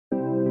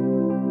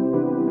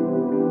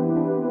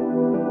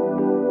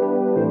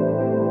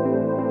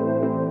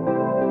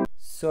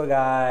So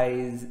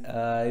guys,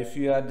 if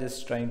you are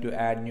just trying to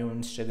add new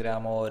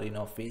Instagram or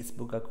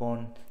Facebook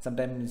account,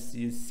 sometimes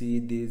you see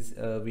this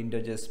window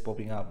just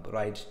popping up,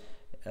 right?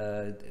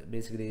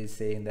 Basically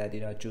saying that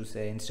choose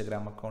a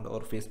Instagram account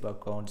or Facebook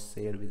account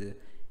shared with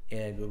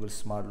a Google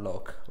Smart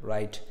Lock,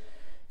 right?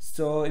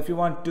 So if you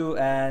want to,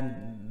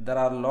 and there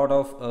are a lot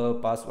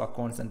of password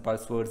accounts and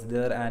passwords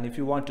there, and if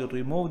you want to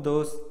remove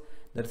those,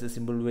 that's a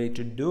simple way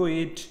to do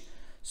it.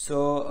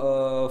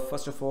 So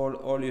first of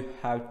all you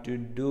have to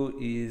do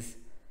is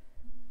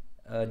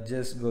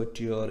just go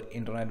to your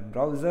internet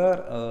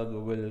browser,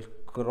 Google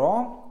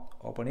Chrome,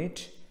 open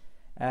it,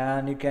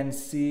 and you can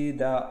see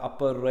the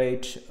upper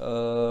right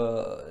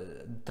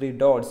three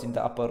dots in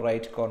the upper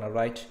right corner,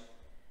 right?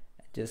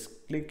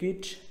 Just click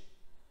it,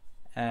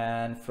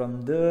 and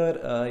from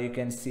there you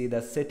can see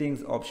the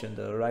settings option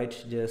there,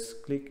 right?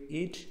 Just click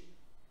it,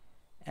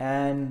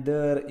 and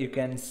there you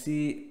can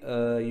see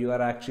you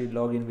are actually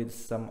logged in with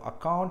some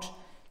account.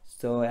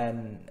 So,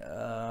 and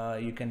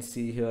you can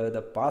see here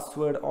the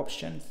password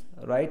options,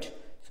 right?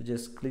 So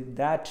just click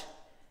that,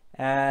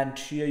 and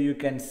here you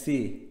can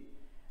see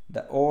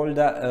all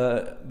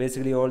the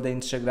basically all the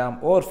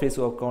Instagram or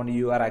Facebook account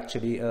you are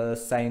actually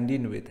signed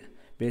in with.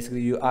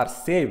 Basically you are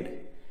saved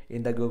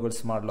in the Google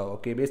Smart Lock.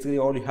 Okay, basically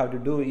all you have to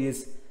do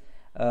is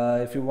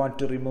if you want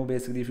to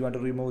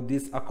remove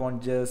this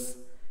account, just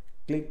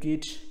click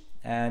it,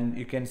 and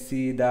you can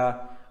see the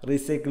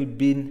recycle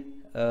bin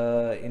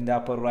in the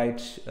upper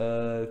right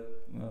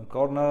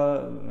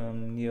corner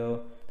near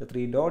the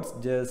three dots.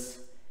 Just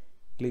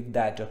click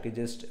that. Okay,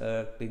 just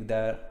click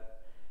the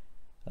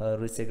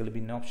recycle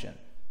bin option.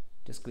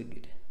 Just click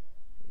it.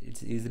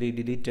 It's easily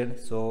deleted.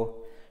 So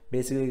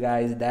basically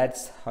guys,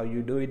 that's how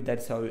you do it.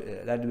 That's how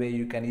that way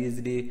you can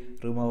easily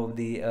remove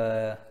the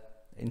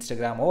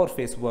Instagram or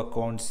Facebook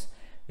accounts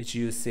which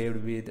you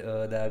saved with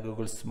the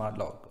Google Smart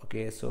Lock.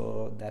 Okay,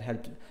 so that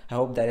helped. I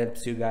hope that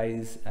helps you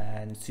guys,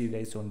 and see you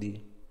guys on the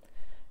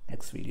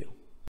next video.